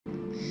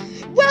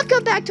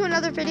Welcome back to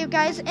another video,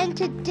 guys, and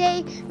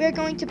today we're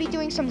going to be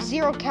doing some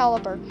zero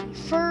caliber.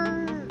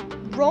 For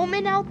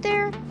Roman out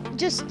there,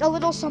 just a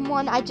little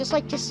someone, I'd just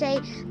like to say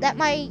that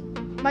my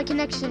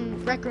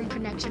connection, Rec Room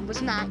connection,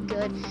 was not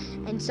good,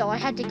 and so I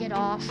had to get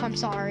off. I'm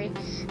sorry.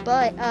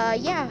 But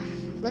yeah,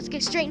 let's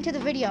get straight into the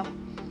video.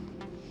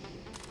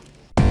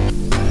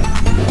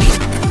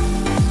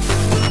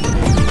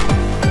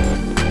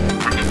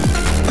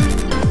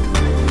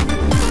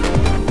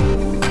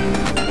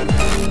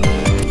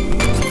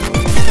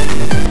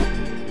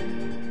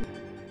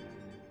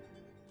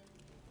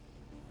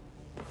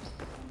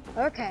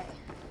 Okay.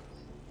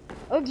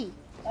 Oogie.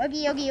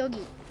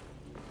 Oogie.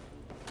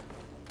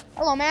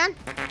 Hello, man.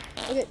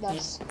 Look at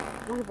this.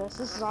 Look at this.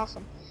 This is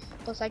awesome.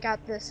 Plus, I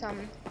got this, I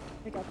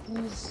got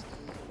these.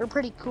 They're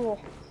pretty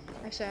cool.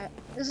 Actually,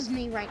 this is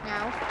me right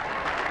now. Look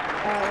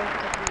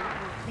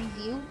at the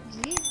view.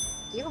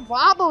 They're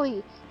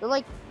wobbly. They're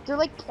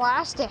like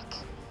plastic.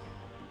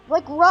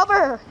 Like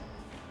rubber.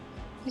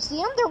 You see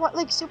them? They're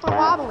like super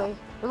wobbly.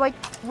 They're like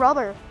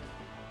rubber.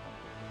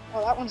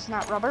 Oh, that one's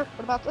not rubber.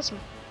 What about this one?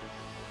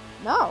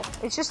 No,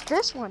 it's just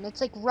this one.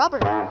 It's like rubber.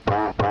 Oh,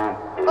 what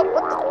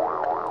the?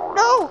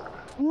 No!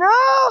 No!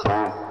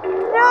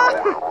 No!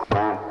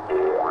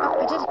 Oh,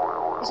 I did it.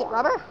 Is it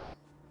rubber?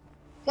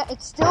 Yeah,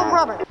 it's still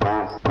rubber. Why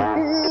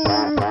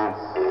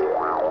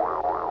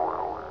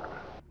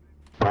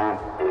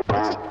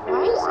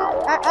is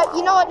that?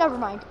 You know what? Never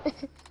mind.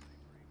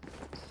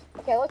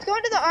 Okay, let's go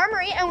into the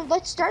armory and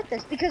let's start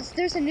this because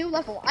there's a new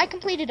level. I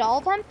completed all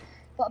of them,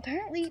 but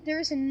apparently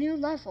there's a new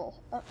level.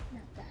 Oh,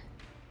 not that.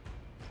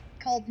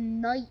 Called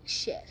Night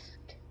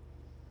Shift.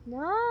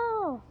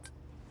 No.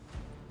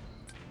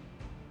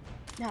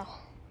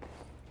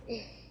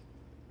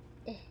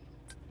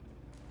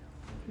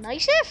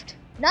 Night Shift?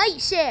 Night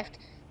Shift!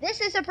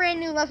 This is a brand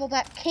new level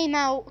that came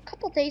out a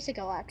couple days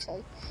ago,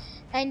 actually.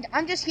 And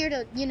I'm just here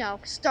to, you know,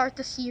 start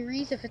the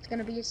series, if it's going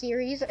to be a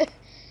series.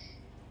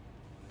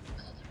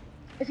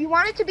 If you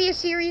want it to be a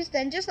series,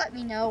 then just let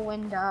me know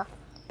in the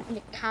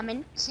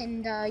comments,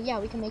 and yeah,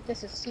 we can make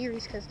this a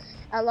series because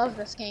I love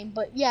this game.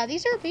 But yeah,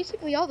 these are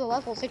basically all the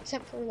levels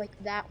except for like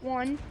that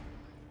one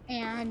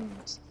and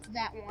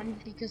that one,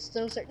 because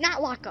those are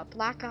not lockup.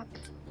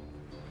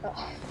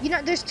 You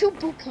know, there's two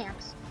boot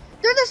camps.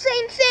 They're the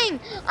same thing.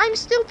 I'm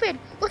stupid.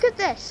 Look at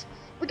this.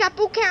 We got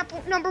boot camp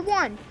number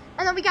 1,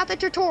 and then we got the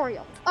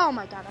tutorial. Oh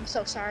my god, I'm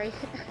so sorry.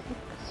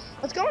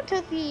 Let's go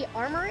into the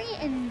armory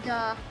and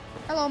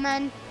hello,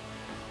 men.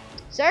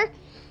 Sir?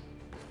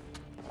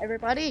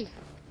 Everybody?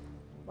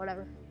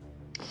 Whatever.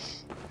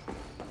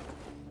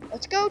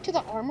 Let's go to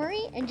the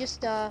armory and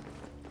just, oh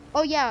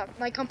yeah,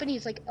 my company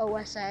is like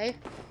OSA.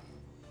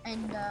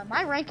 And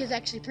my rank is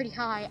actually pretty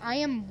high. I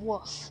am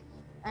Wolf.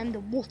 I'm the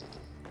Wolf.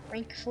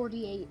 Rank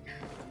 48.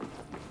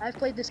 I've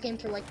played this game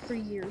for like 3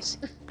 years.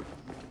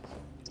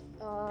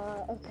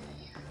 Okay.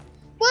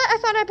 What? I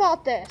thought I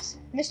bought this.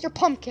 Mr.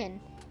 Pumpkin.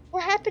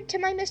 What happened to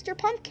my Mr.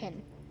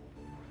 Pumpkin?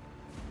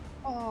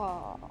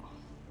 Oh.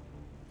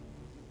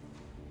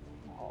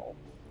 Oh.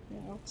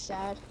 No, it's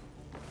sad.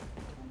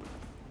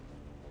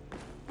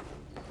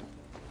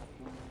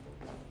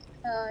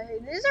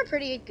 These are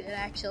pretty good,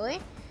 actually.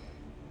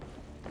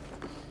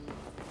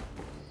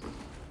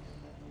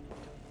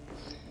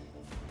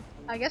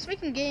 I guess we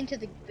can get into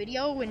the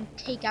video and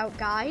take out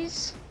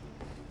guys.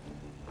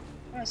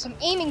 Some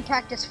aiming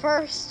practice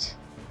first.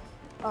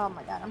 Oh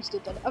my god, I'm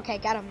stupid. Okay,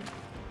 got him.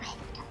 Oh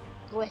my god,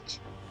 glitch.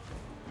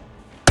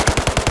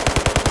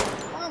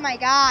 Oh my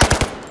god.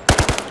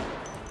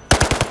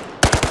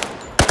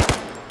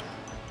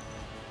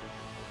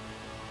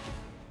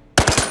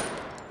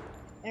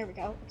 There we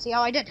go. See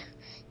how I did.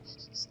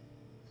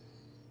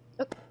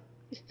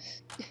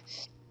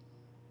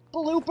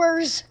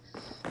 Bloopers.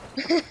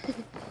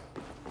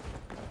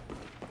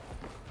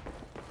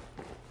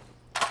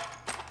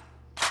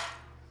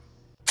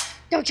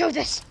 Don't show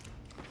this.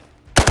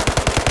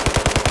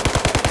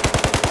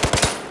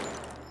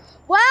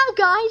 Wow,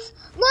 guys,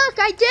 look,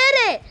 I did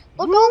it.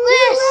 Look at all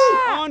this.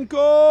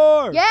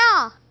 Encore.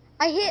 Yeah,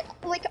 I hit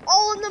like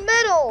all in the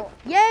middle.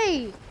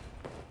 Yay.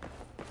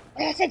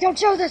 Like I said, don't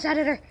show this,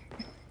 editor.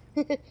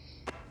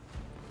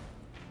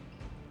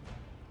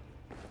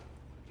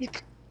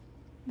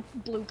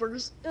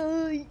 Bloopers.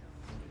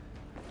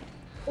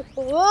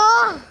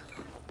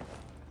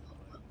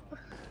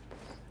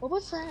 What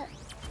was that?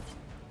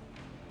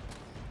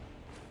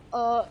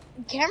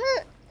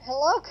 Camera.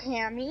 Hello,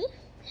 Cammy.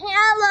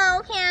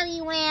 Hello,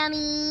 Cammy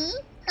Whammy.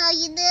 How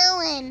you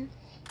doing?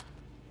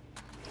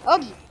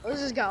 Okay,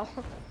 let's just go.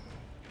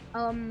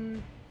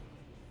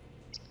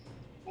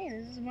 Hey,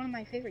 this is one of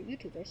my favorite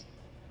YouTubers.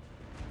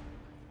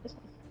 This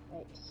one.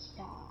 Right.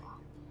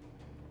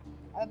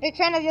 I'm a big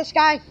fan of this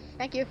guy.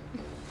 Thank you.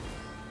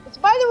 Let's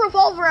buy the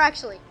revolver,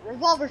 actually.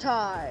 Revolver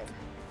time.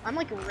 I'm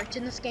like rich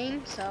in this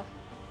game, so.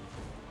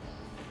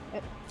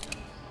 Yep.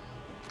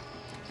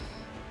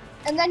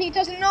 And then he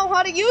doesn't know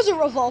how to use a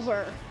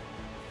revolver.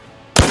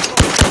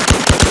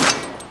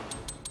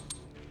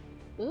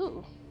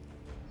 Ooh.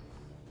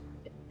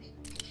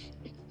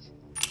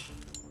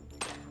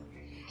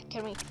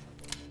 Can we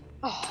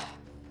Oh.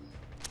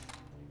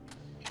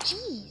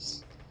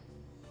 Jeez.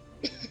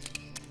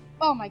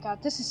 Oh my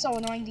god, this is so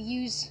annoying to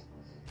use.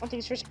 One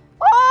thing's first.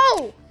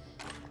 Oh!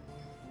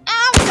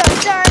 Ow!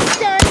 Dun dun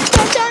dun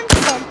dun dun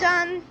dun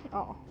dun.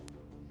 Oh.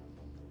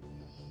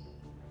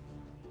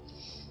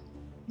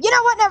 You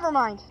know what? Never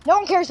mind. No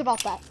one cares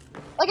about that.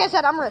 Like I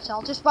said, I'm rich.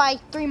 I'll just buy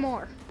 3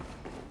 more.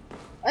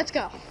 Let's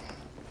go.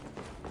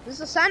 This is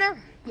the center?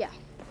 Yeah.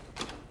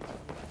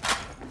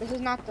 This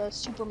is not the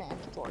Superman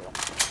tutorial.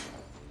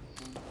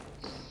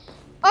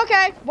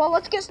 Okay, well,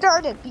 let's get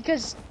started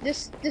because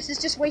this is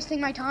just wasting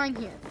my time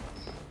here.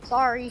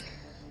 Sorry.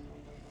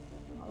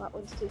 Oh, that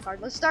one's too hard.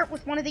 Let's start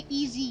with one of the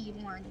easy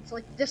ones,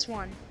 like this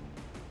one.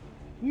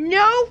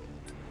 No!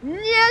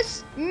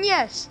 Yes!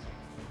 Yes!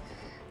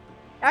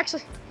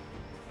 Actually,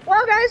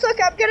 well, guys, look,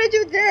 I'm gonna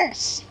do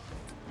this.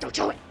 Don't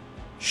show it.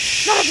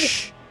 Shh. None of you.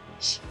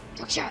 Shh.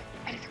 Don't show it.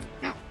 Anything.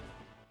 No.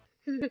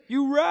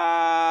 You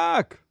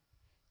rock!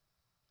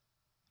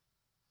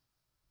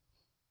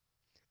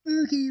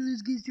 Okay,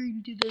 let's get straight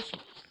into this.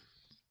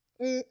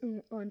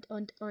 Und.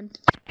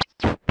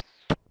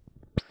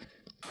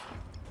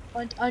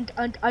 Welcome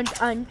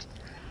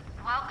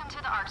to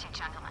the Arctic,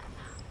 gentlemen.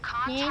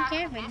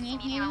 Contact with this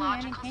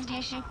meteorological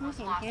station was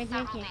lost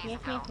several days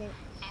ago.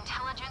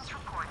 Intelligence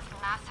reports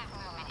massive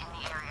movement in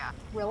the area.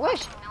 Really?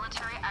 Russian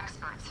military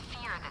experts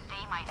fear that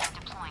they might be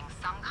deploying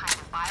some kind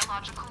of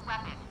biological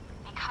weapon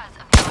because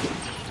of the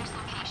advantageous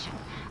location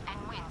and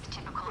winds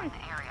typical in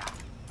the area.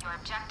 Your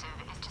objective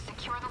is to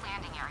secure the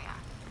landing area,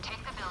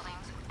 take the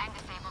buildings, and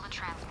disable the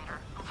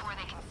transmitter before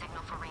they can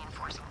signal for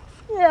reinforcements.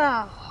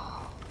 Yeah.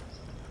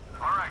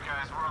 Alright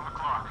guys, we're on the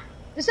clock.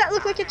 Does that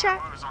look like a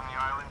trap? Who's on the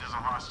island is a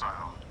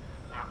hostile.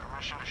 You have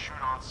permission to shoot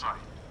on site.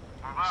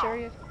 Move out.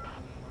 Sure,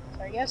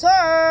 yes,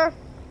 sir.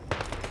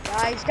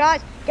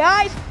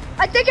 Guys,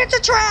 I think it's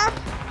a trap.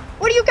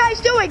 What are you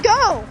guys doing?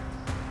 Go!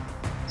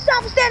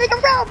 Stop standing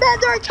around, man,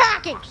 they're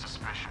attacking. Looks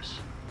suspicious.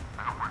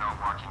 I hope we're not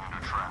walking into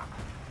a trap.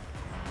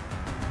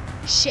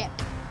 Ship.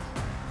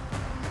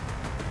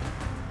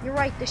 You're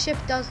right, the ship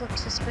does look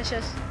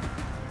suspicious.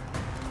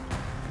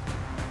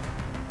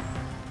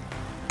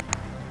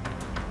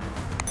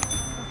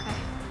 Okay.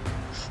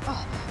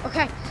 Oh,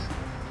 okay.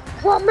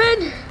 Come on,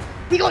 man.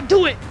 We gonna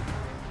do it.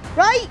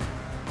 Right?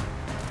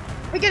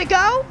 We gonna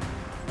go?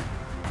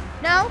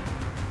 No?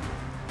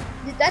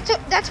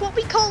 That's what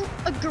we call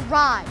a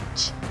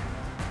garage.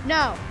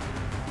 No.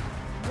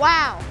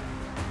 Wow.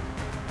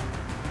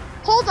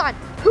 Hold on.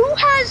 Who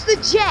has the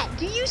jet?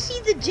 Do you see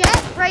the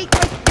jet right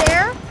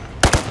there?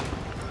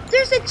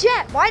 There's a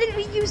jet. Why didn't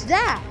we use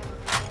that?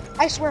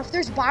 I swear, if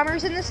there's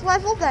bombers in this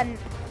level, then...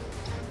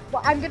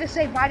 Well, I'm gonna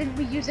say, why didn't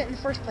we use it in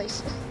the first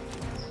place?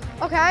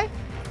 Okay.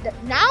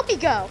 Now we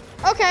go.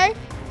 Okay.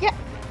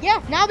 Yeah,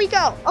 now we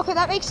go. Okay,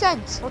 that makes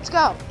sense. Let's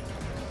go.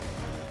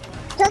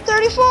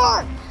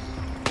 1034!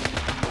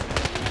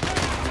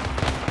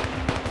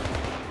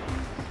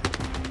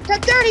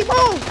 1030,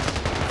 move!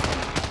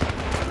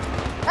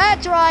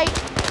 That's right.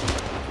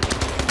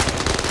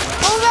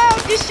 Move out,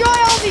 destroy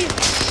all these.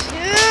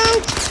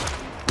 Shoot!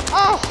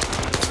 Oh,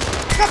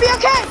 it's gonna be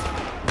okay.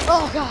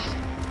 Oh God.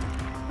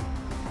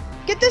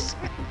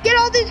 Get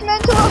all these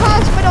men to a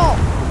hospital.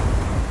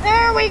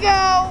 There we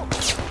go.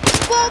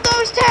 Explode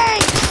those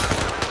tanks.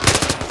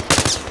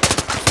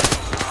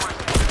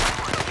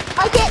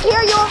 I can't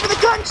hear you over the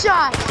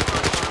gunshot.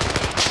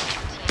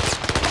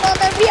 Come on,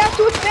 man, we have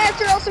to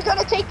advance or else they're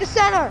gonna take the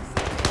center.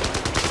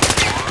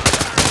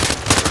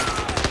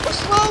 We're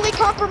slowly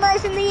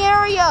compromising the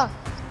area.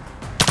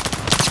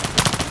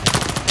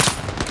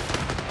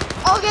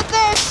 I'll get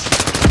this.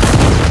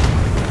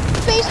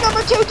 Base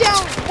number 2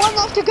 down. 1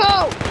 left to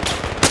go.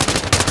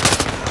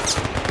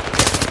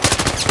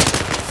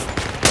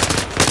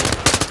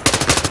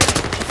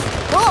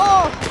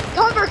 Uh-oh.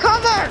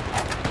 Cover.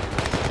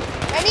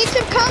 I need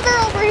some cover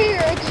over here.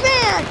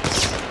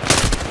 Advance.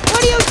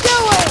 What are you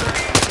doing?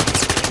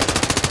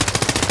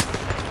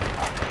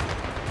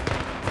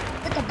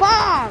 It's a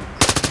bomb.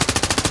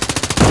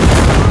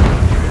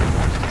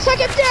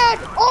 Second dead.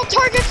 All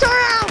targets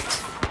are out.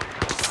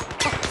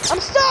 I'm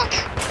stuck.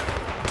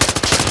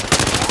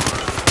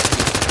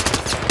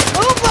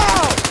 Move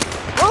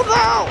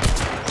out.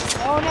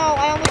 Oh no,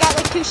 I only got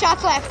like 2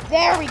 shots left.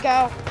 There we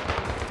go.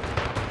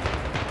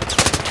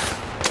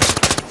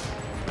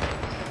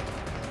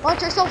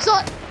 Launch ourselves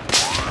up.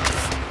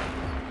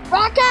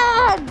 Rock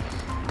on.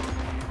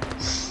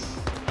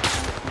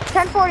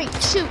 1040,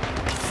 shoot.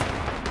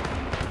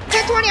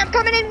 1020, I'm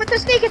coming in with the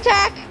sneak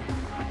attack.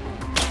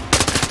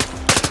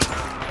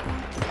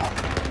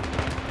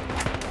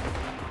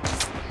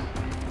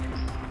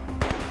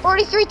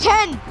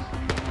 .4310.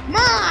 Come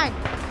on.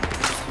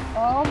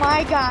 Oh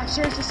my gosh,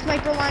 there's a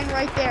sniper line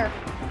right there.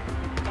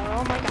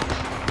 Oh my gosh.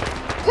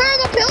 Clear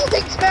the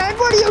buildings, man.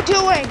 What are you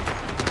doing?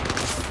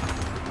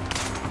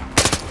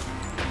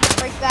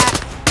 Break that.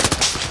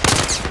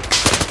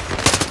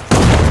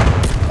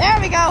 There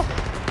we go.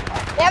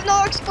 They have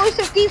no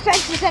explosive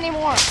defenses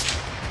anymore.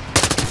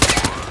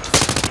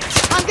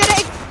 I'm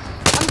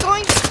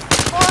going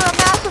for a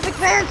massive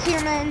advance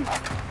here, man.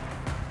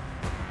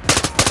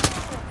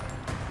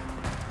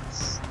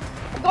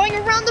 Going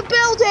around the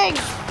building!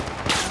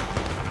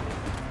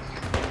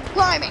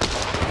 Climbing!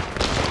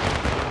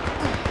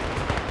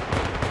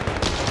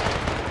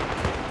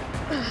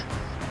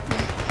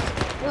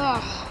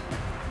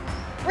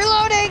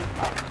 Reloading!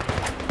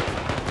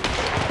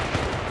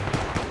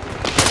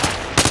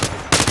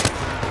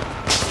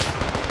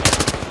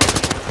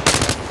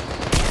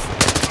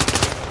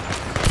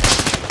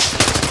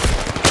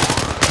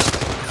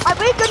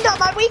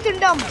 I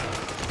weakened them!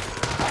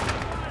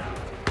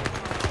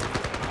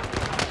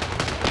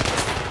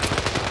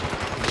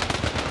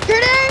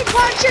 Grenade,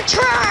 watch your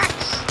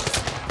tracks!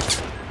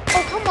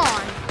 Oh, come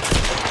on.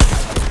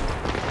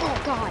 Oh,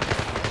 God.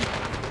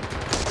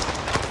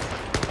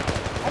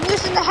 I'm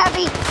using the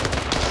heavy.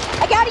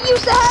 I gotta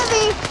use the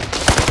heavy!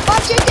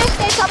 Watch your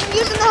distance, I'm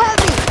using the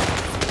heavy!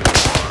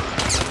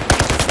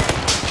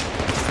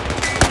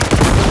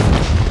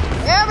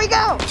 There we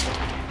go!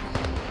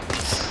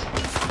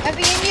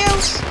 Heavy in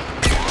use!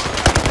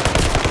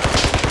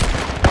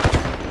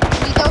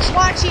 Need those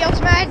SWAT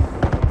shields, man!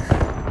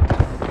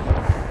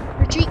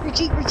 Retreat,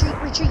 retreat, retreat,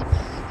 retreat.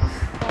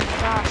 Oh my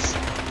gosh.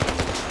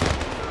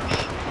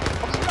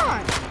 Oh, come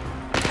on.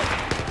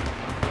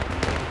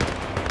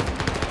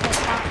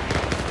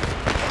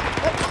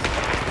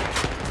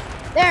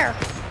 There.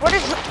 What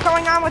is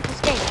going on with this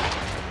game?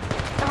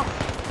 Oh.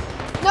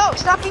 No,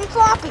 stop being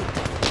floppy.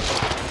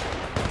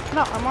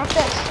 No, I want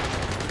this.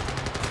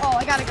 Oh,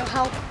 I gotta go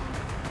help.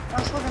 Or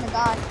else we're gonna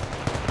die.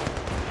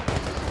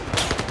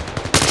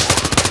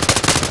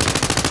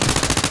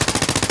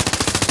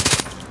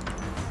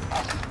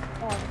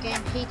 The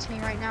game hates me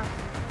right now.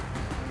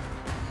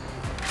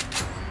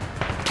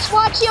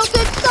 SWAT shield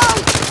did so!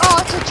 Oh,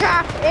 it's a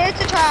trap! It's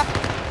a trap!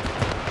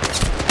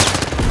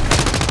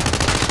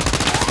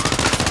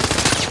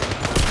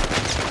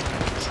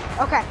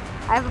 Okay,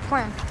 I have a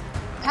plan.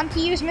 Time to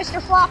use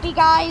Mr. Floppy,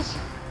 guys!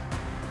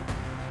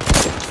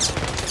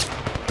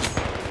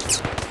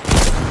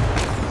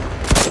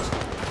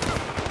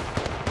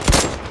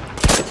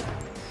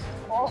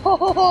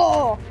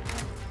 Oh!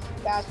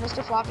 Guys,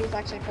 Mr. Floppy is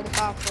actually pretty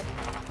powerful.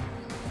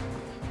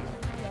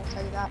 I'll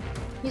tell you that.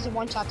 He's a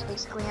one-shot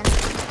basically enemy.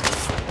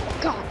 Oh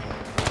god.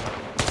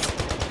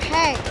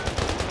 Hey.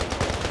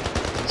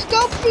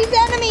 Scope these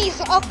enemies!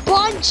 A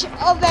bunch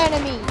of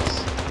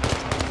enemies!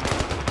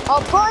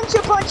 A bunch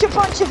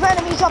of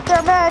enemies up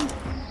there, man!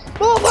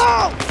 Move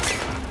out!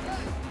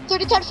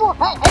 30-10-4.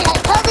 Hey,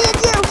 heavy in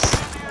use!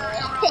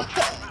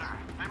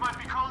 They might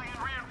be calling in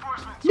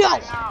reinforcements No!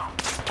 right now.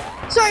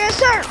 Sir, yes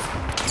sir!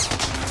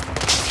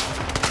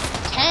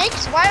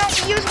 Tanks? Why don't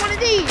we use one of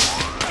these?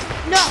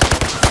 No!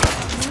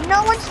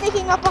 No one's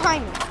sneaking up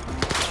behind me.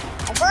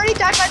 I've already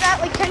died by that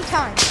like 10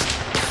 times.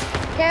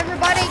 Okay,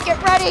 everybody,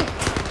 get ready.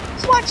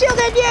 SWAT shield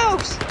in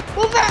use!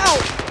 Move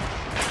out!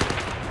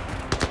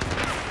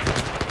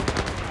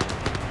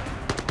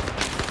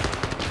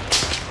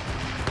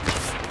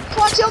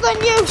 SWAT shield in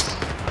use!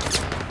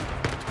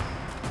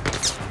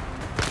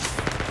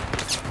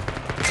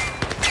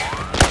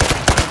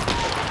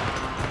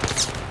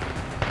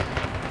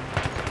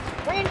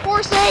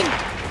 Reinforcing!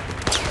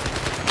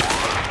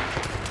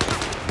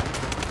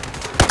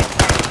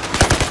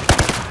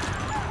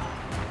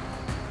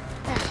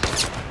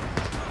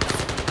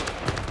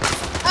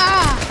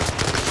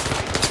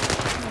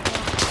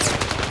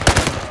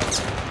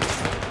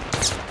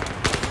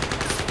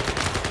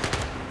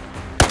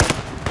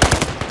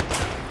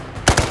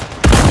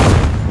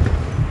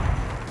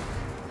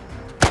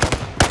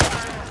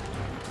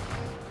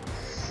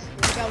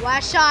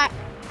 Last shot.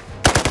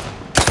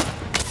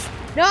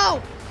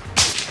 No!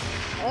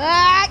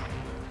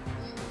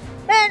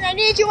 Man, I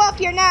need you up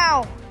here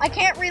now. I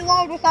can't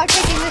reload without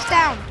taking this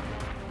down.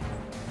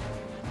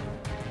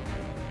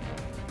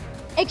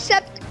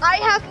 Except I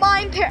have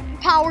mind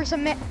powers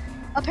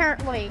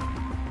apparently.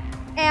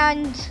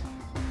 And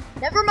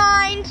never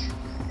mind.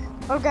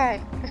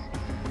 Okay.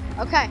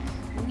 Okay.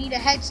 We need a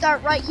head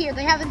start right here.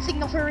 They haven't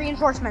signaled for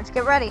reinforcements.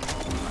 Get ready.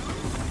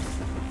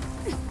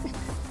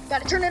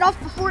 Gotta turn it off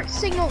before it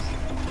signals.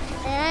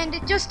 And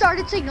it just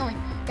started signaling.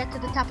 Get to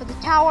the top of the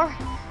tower.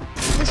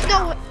 There's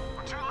no way.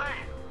 We're too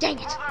late. Dang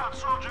it. Hold out,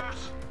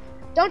 soldiers.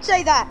 Don't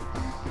say that.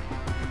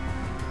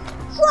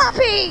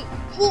 Floppy!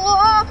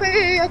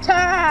 Floppy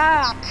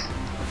attack!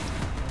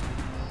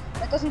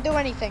 That doesn't do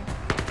anything.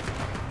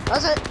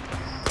 Does it?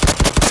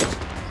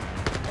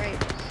 Great.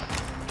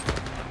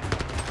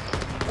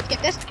 Let's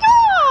get this.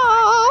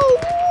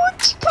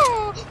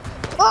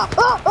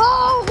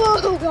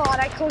 Oh god,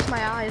 I closed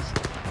my eyes.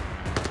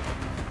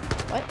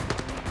 What?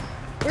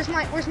 Where's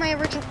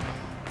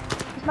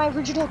my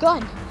original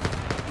gun?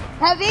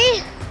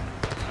 Heavy?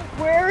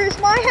 Where is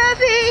my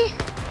heavy?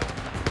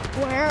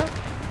 Where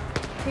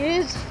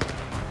is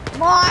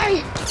my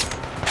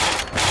heavy?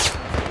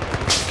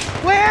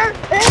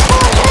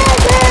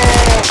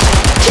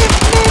 Give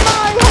me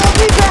my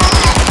heavy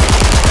back!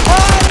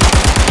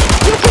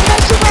 You can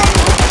mess around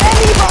with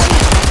anybody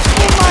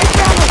in my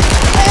family,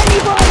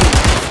 anybody,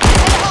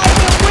 and I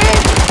will win,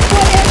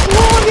 but as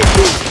long as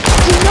you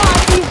do not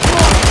be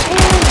brought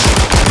in.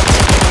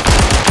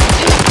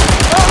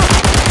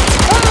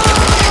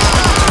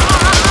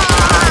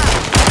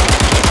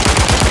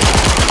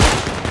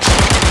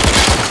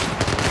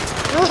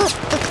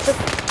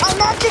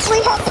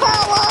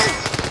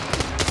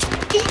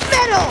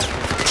 metal!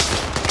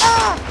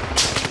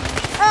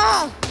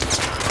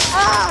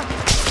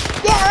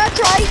 Yeah, that's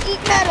right,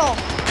 eat metal!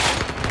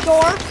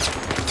 Door.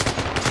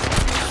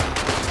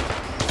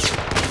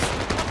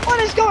 What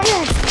is going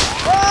on?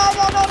 Oh,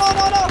 no, no, no,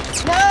 no, no!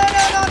 No,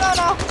 no, no, no,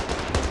 no!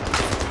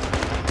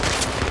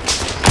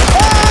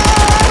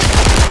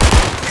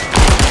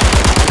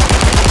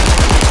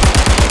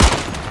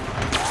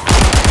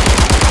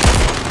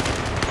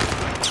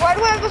 Why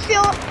do I have a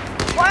feel?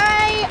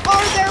 Why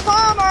are there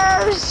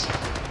bombers?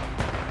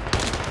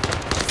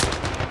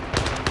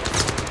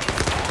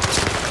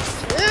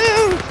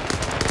 Dude!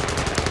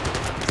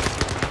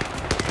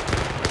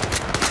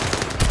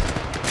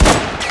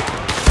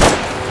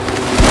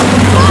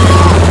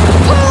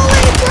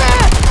 Holy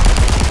crap!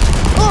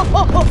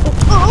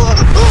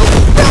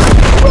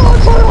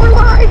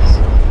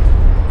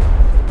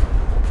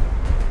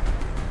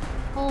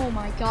 Oh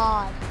my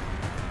god.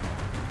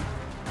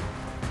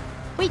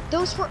 Wait,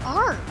 those were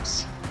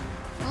arms.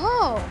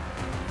 Oh.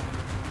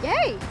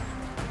 Yay.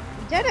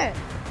 We did it.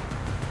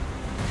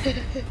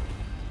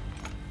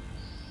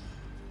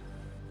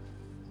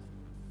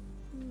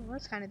 Well,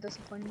 that's kind of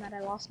disappointing that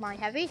I lost my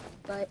heavy,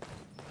 but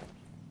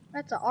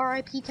that's a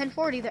RIP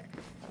 1040 there.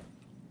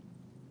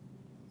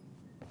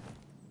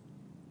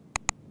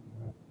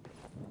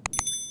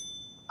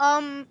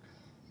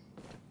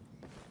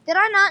 Did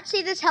I not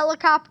see this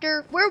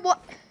helicopter? Where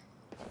what?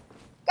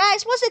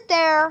 Guys, was it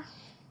there?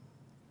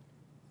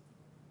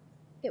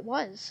 It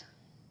was.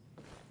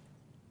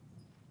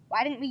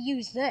 Why didn't we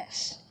use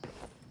this?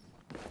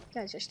 You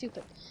guys are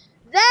stupid.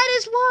 That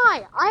is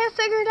why! I have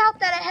figured out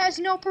that it has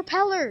no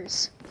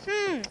propellers.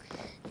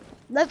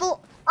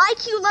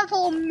 IQ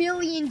level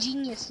million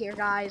genius here,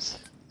 guys.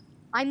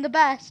 I'm the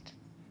best.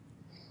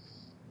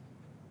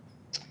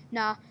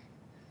 Nah.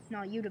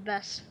 No, you the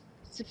best.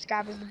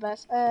 Subscriber's the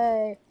best.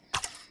 Hey.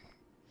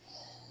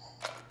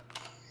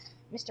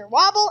 Mr.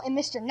 Wobble and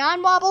Mr.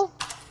 Non-Wobble,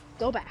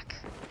 go back.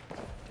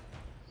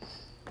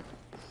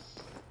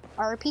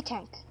 RP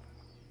tank.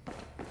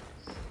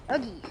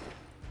 Uggy.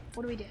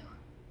 What do we do?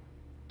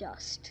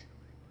 Dust.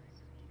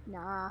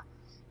 Nah.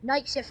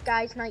 Night shift,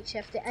 guys. Night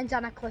shift. It ends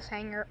on a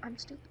cliffhanger. I'm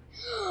stupid.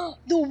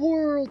 The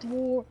World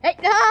War. Hey,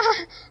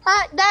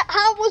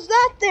 how was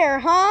that there,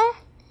 huh?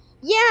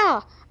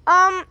 Yeah.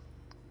 How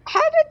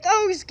did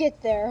those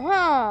get there,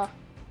 huh?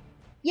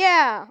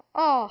 Yeah.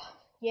 Oh,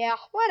 yeah.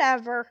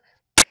 Whatever.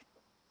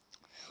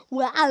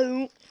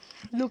 Wow.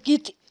 Look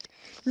it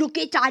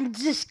on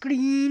the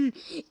screen.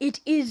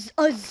 It is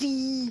a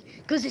Z,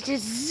 because it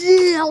is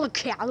zero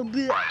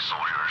caliber. Right,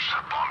 soldiers,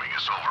 bombing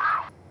is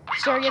over. We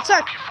Sir, got yes, some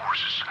sir. lucky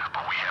forces,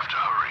 but we have to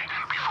hurry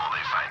before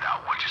they find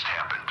out what just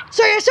happened.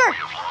 Sir, yes, sir. We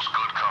have lost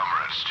good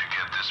comrades to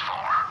get this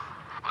far.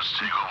 Let's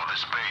take over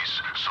this base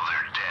so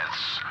their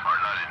deaths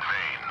are not in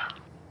vain.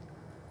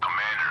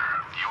 Commander,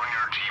 you and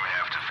your team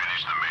have to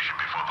finish the mission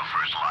before the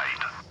first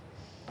light.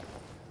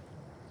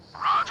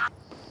 Roger.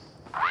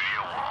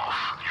 Radio off.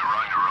 You're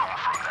on your own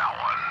from now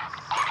on.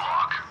 Good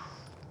luck.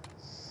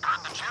 Heard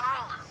the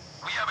General?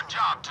 We have a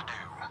job to do.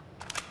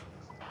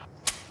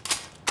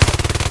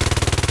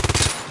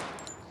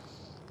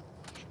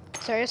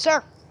 Sir, yes,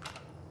 sir.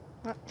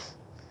 Oh,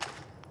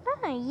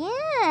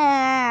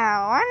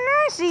 yeah. Why didn't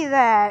I see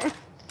that?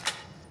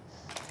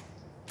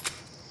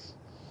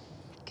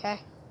 Okay.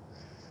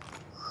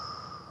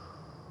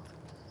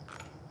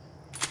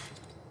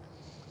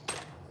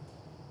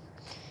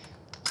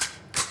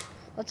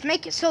 Let's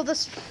make it so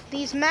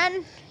these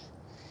men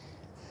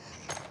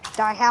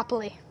die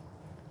happily.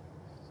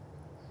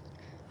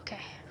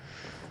 Okay.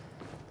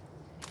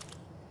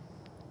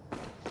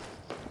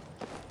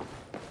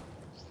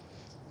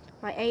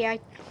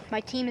 My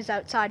team is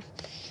outside.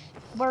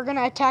 We're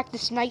gonna attack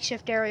this night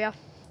shift area.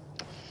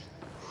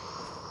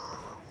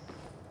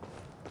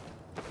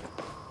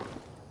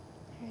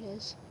 There it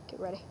is. Get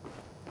ready.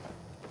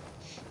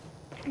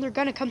 They're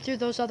gonna come through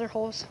those other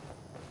holes.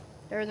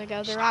 There they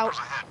go. They're out.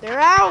 They're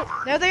out.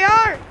 There they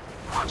are.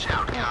 Watch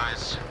out,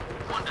 guys.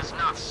 One does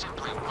not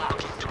simply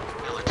walk into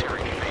a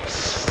military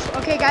base.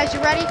 Okay, guys, you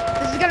ready?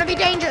 This is gonna be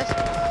dangerous.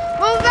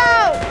 Move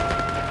out!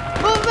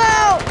 Move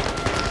out!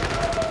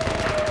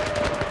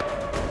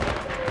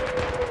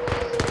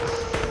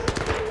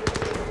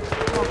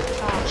 Oh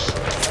gosh.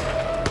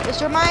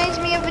 This reminds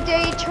me of a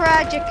day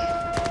tragic.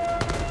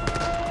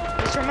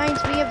 This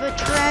reminds me of a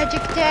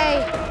tragic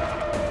day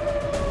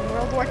in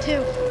World War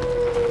II.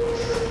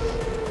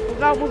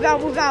 Move out, move out,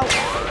 move out.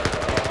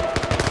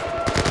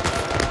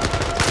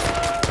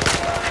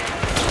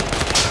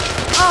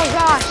 Oh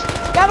gosh.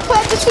 Gotta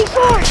plant the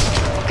C4!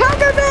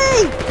 Cover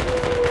me!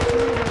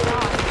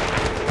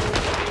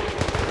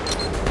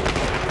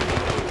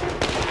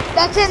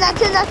 That's in,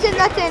 that's in, that's in,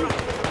 that's in.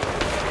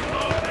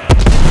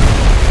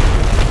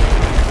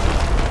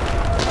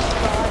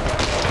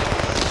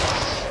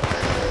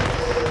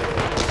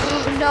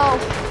 Oh no.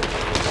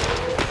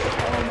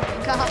 Oh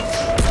my god.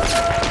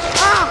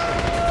 Ah!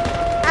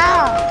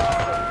 Ow!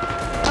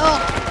 Oh.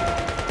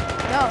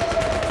 No.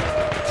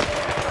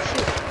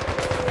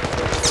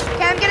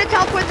 Okay, I'm gonna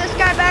teleport this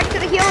guy back to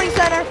the healing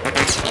center.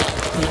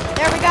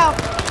 There we go.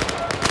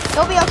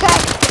 He'll be okay.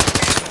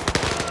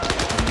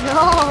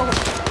 No.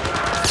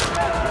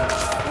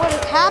 What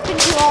has happened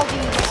to all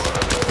these?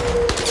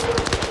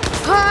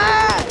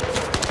 Ah!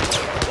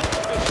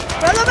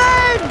 Run them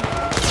in!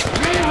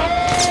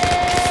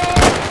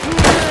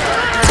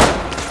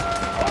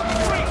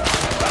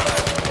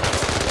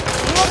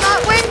 You will not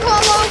win,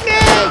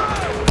 Floppy!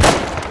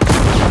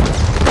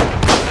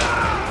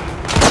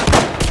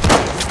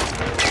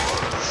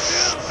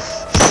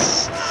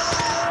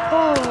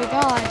 Oh my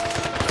god.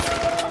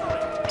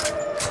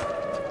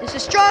 This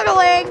is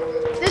struggling.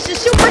 This is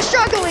super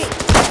struggling.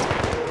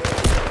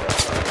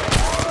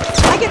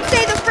 I can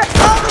say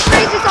all the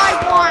phrases I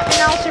want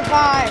and I'll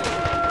survive.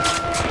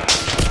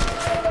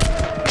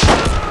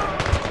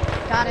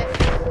 Got it.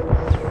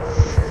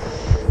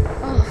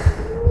 Oh,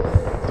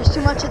 there's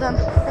too much of them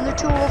and they're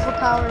too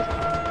overpowered.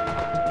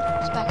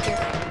 It's back here.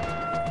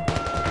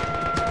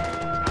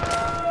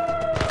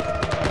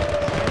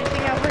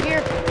 Anything over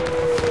here?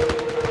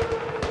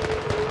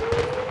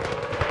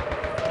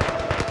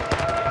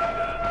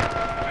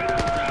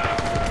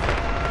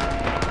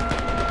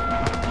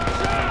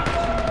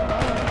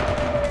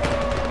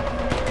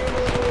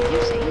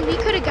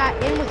 Got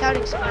in without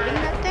exploding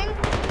that thing?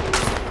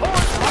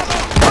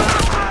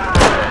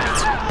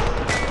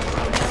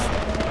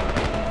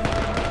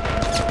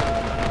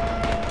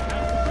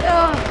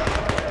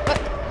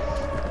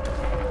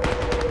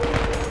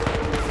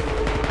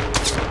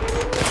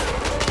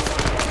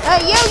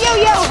 Hey,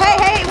 yo!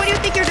 Hey, what do you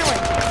think you're doing?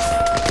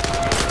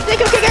 Think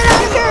you can get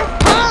out of here?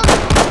 Huh?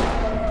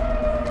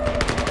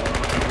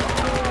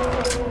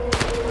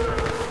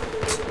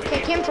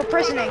 Take him for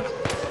prisoning.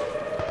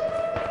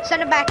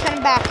 Send him back,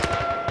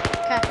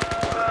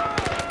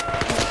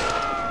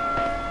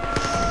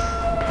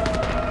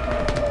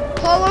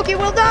 Loki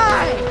will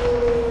die!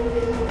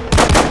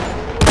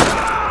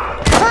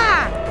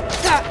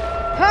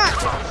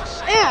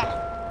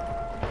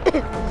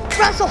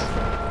 Wrestle!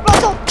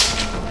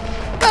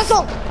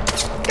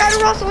 Gotta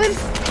wrestle him!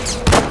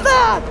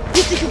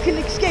 You think you can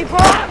escape,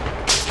 huh?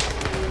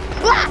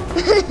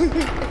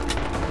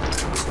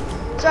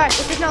 Sorry,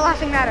 this is no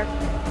laughing matter.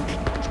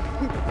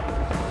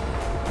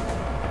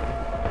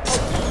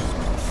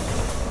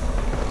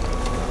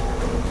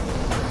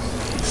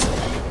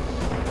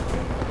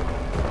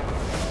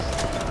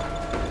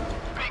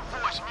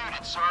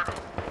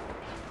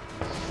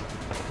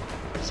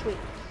 Sweet.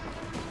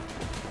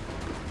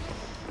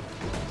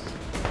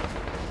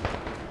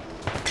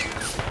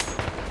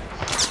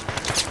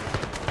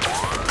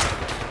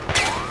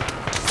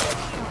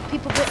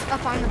 People get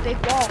up on the big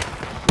wall.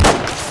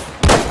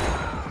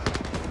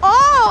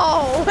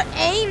 Oh!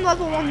 Aim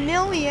level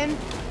 1,000,000.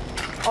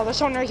 Oh, there's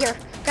one right here.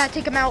 Gotta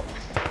take him out.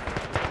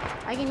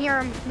 I can hear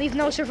him. Leave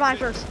no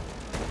survivors.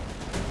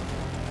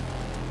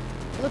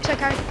 Looks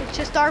like it's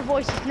just our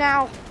voices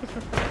now.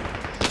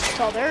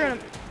 So they're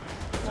gonna...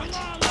 What?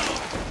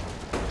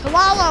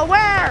 Kalala,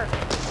 where?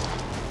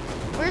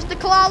 Where's the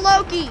Kalala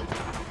Loki?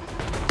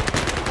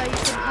 So you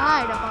can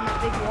hide up on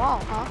that big wall,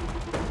 huh?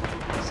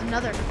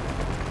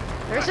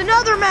 There's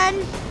another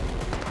man.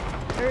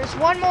 There's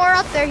one more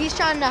up there. He's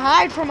trying to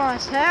hide from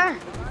us, huh?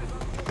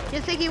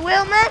 You think he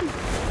will, man?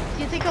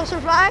 Do you think he'll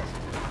survive?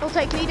 He'll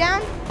take me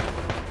down?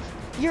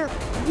 Your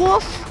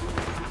wolf?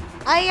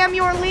 I am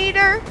your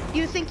leader. Do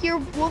you think your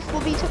wolf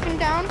will be taken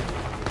down?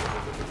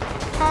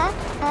 Huh?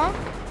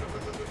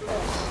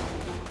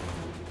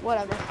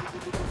 Whatever.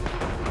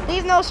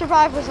 Leave no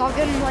survivors, I'll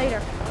get them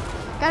later.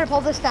 Gotta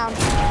pull this down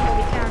while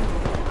we can.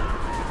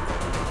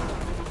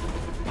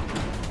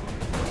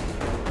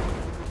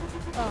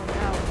 Oh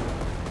no.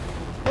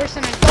 Worse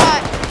than I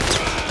thought.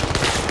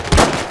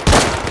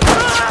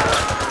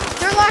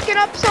 They're locking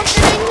up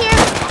something in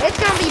here. It's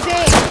gonna be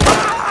big.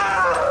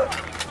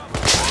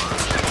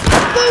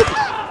 Boop.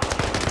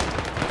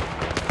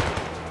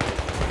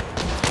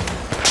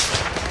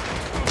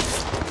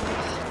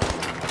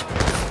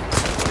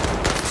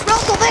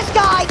 This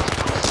guy!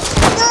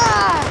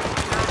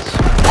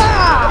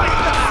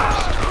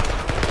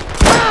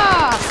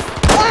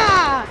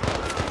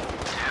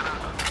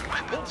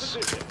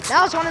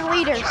 That was one of the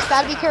leaders.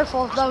 Gotta be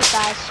careful of those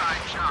guys.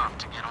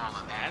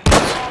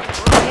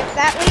 Get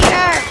that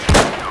leader!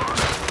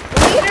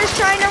 The leader's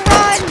trying to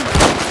run!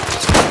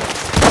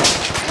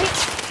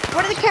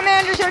 What if the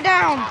commanders are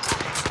down?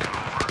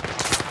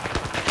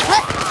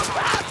 What?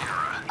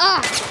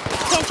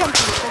 Can't jump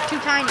these, they're too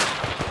tiny.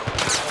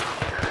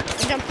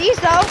 Jump these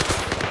though.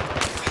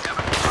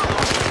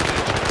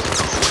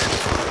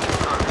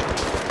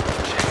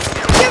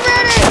 Get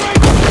ready!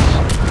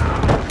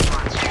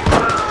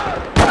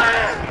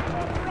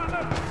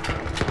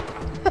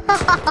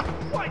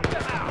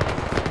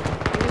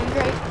 Doing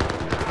great.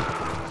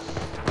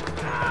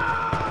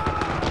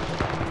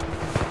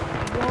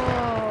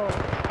 Whoa.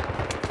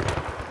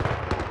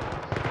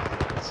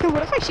 So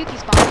what if I shoot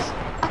these bombs?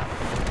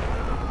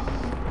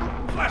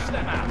 Flash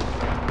them out.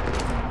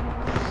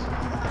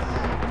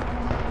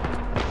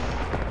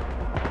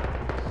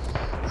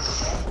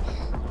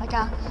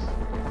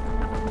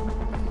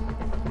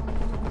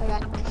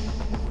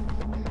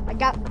 I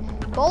got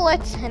bullets.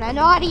 bullets, and I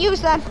know how to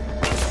use them.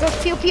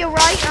 Goes pew pew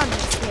right. I'm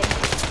just kidding.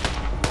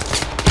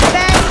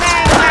 Bang,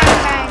 bang, bang,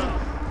 bang.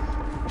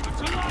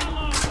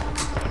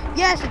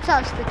 Yes, it's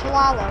us, the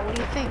Talala. What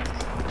do you think?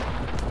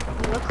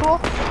 You look cool?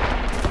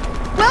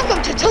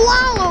 Welcome to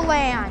Talala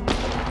Land!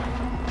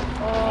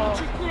 Oh.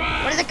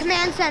 What are the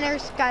command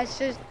centers? Guys,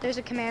 there's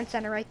a command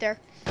center right there.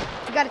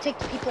 We gotta take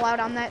the people out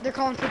on that. They're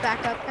calling for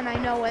backup, and I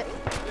know it.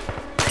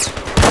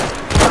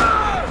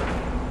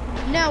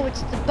 No,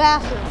 it's the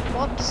bathroom.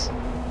 Whoops.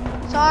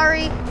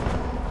 Sorry.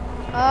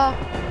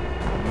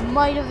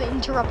 Might have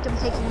interrupted him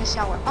taking a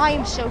shower. I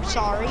am so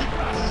sorry. Ooh.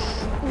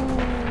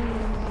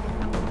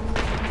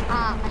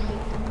 I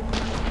hate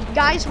that.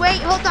 Guys,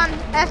 wait, hold on.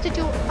 I have to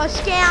do a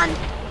scan.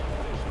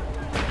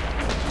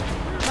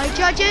 My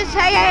judges,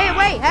 hey,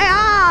 wait, hey,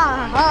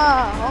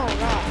 oh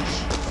gosh.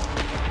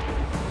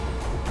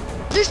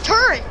 There's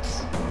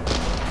turrets.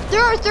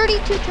 There are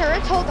 32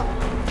 turrets. Hold on.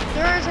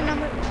 There is a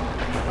number.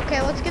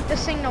 Okay, let's get the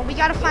signal. We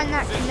gotta find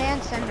that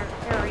command center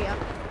area.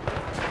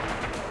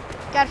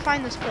 Gotta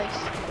find this place.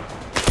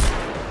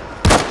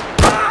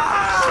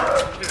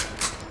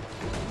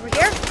 Over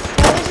here?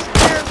 No, this is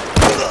their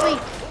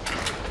sleep.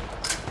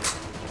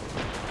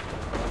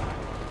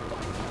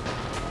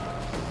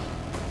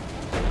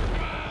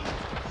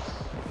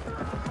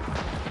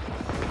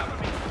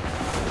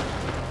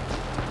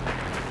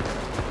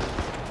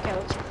 Okay,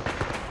 let's.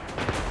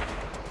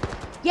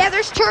 Yeah,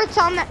 there's turrets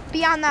on that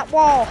beyond that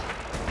wall.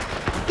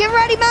 Get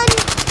ready, men!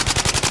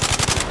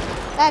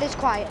 That is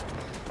quiet.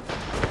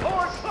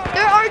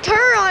 There are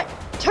turrets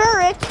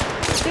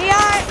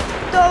behind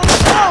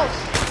those walls.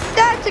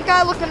 That's a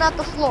guy looking at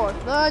the floor.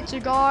 That's a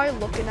guy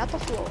looking at the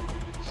floor.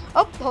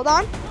 Oh, hold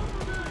on.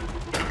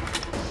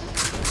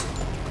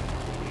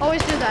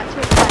 Always do that to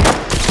a player.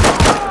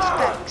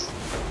 Specs.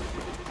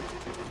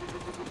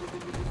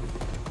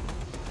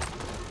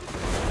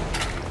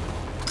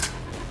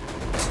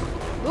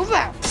 Move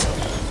out.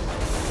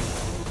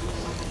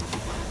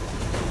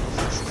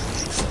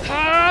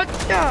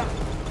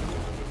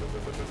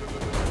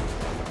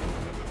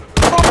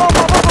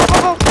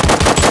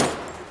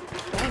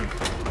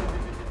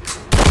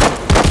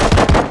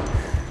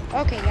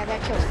 Okay, yeah,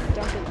 that kills me.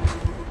 Don't do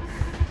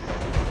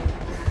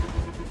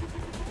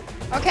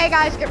that. Okay,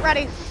 guys, get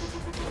ready.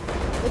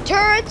 The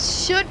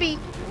turrets should be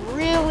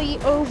really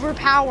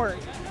overpowered.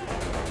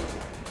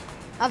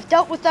 I've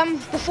dealt with them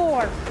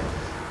before.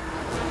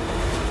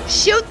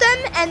 Shoot them,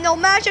 and they'll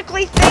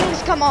magically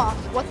things come off.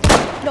 What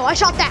the? No, I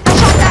shot that. I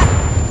shot that.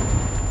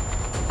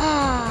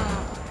 Ah.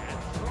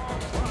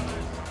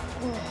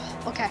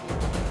 Oh, okay.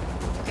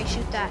 Okay,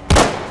 shoot that.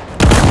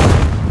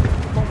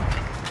 Boom.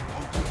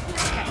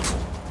 Okay.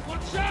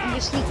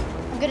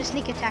 I'm gonna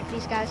sneak attack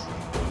these guys.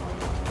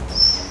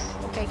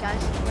 Okay,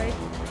 guys, ready?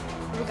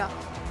 Here we go.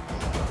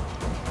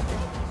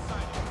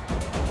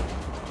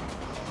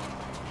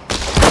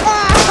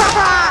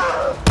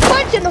 Ah!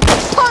 Punch in the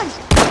face! Punch!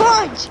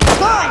 Punch!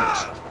 Punch!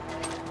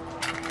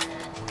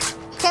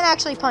 You can't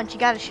actually punch. You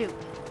gotta shoot.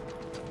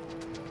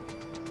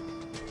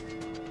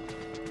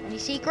 Any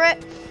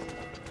secret?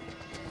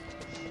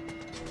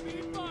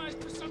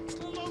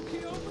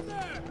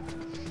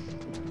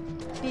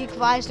 Be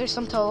advised, there's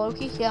some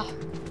Toloki. Yeah,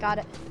 got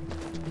it.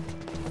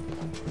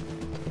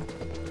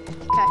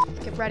 Okay,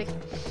 get ready.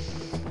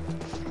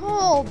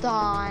 Hold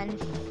on.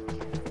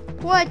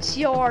 What's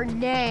your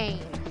name?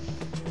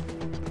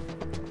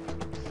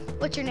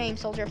 What's your name,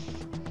 soldier?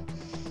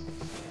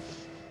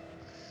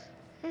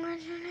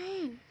 What's your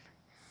name?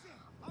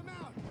 I'm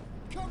out.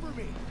 Cover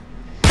me.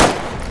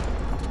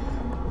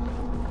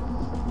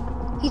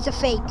 He's a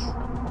fake.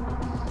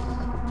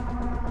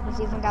 He's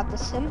even got the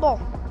symbol.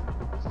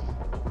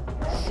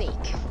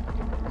 Fake.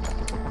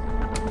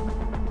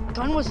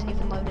 Gun wasn't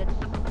even loaded.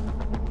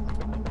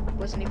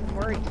 Wasn't even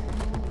worried.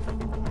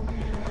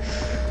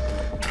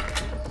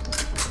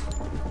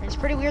 And it's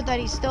pretty weird that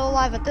he's still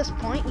alive at this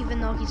point, even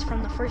though he's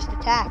from the first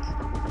attack.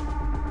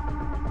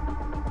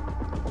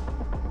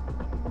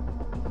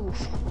 Oof.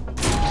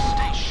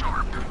 Stay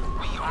sharp.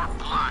 We are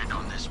blind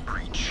on this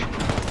breach.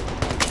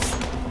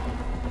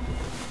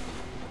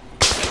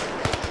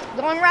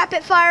 Going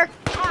rapid fire.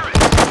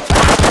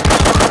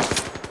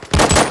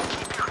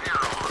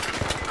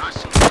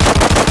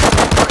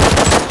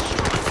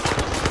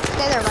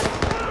 Stay there, buddy.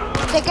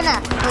 Take a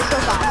nap. Place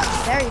those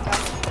bombs. There you go.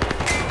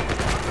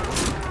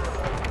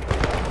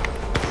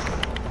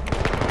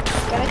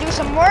 Gotta do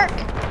some work.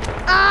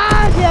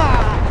 Ah, yeah.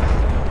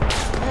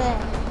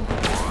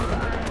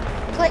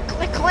 Click,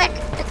 click, click.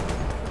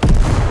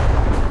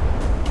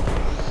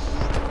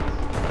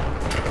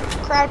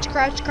 Crouch,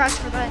 crouch, crouch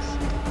for this.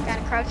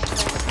 Gotta crouch for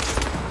this.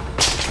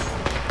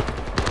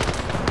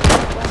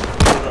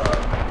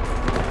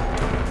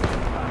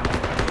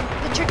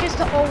 The trick is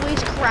to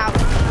always crouch.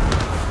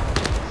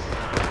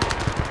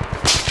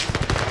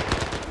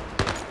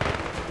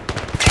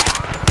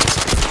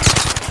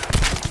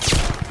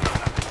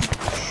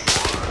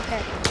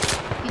 Okay.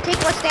 You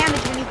take less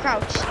damage when you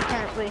crouch,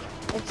 apparently.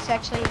 It's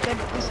actually a good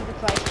piece of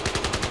advice.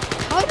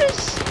 How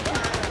does...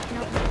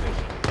 No.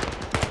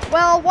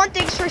 Well, one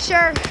thing's for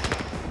sure.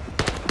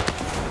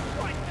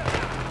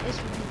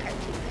 Okay.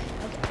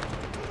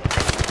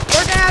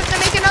 We're gonna have to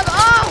make another.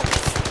 Oh!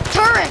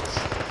 Turrets!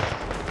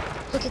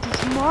 Look at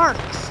these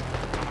marks.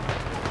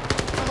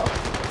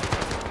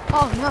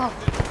 Oh no.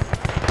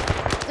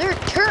 Their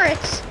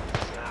turrets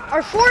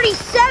are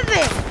 47,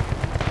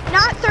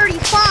 not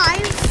 35.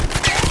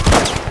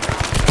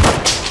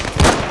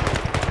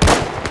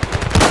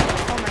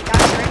 Oh my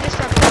gosh, they're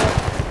indestructible.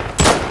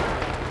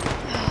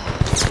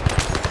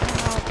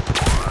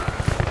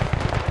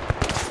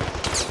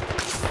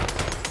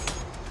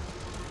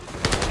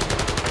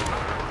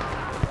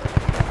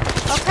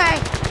 Okay,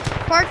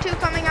 part 2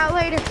 coming out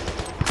later.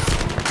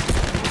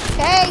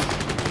 Hey,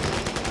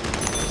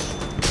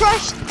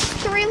 crush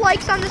 3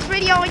 likes on this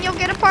video and you'll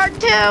get a part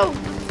 2.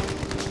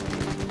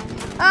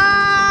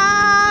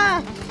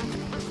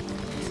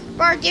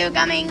 Part 2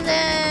 coming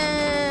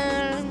soon.